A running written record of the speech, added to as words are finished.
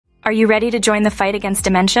Are you ready to join the fight against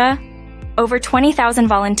dementia? Over 20,000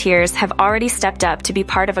 volunteers have already stepped up to be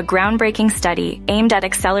part of a groundbreaking study aimed at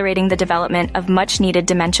accelerating the development of much-needed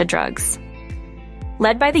dementia drugs.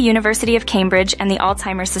 Led by the University of Cambridge and the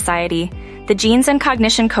Alzheimer's Society, the Genes and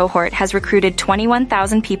Cognition cohort has recruited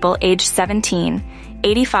 21,000 people aged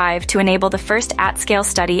 85 to enable the first at-scale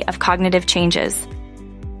study of cognitive changes.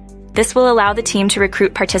 This will allow the team to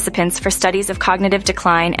recruit participants for studies of cognitive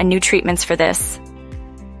decline and new treatments for this.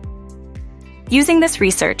 Using this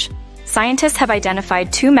research, scientists have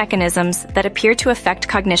identified two mechanisms that appear to affect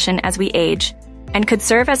cognition as we age and could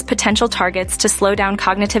serve as potential targets to slow down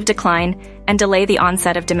cognitive decline and delay the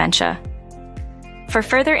onset of dementia. For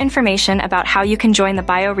further information about how you can join the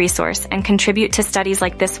bioresource and contribute to studies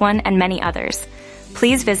like this one and many others,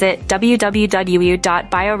 please visit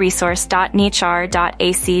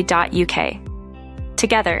www.bioresource.nehr.ac.uk.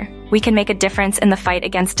 Together, we can make a difference in the fight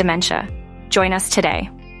against dementia. Join us today.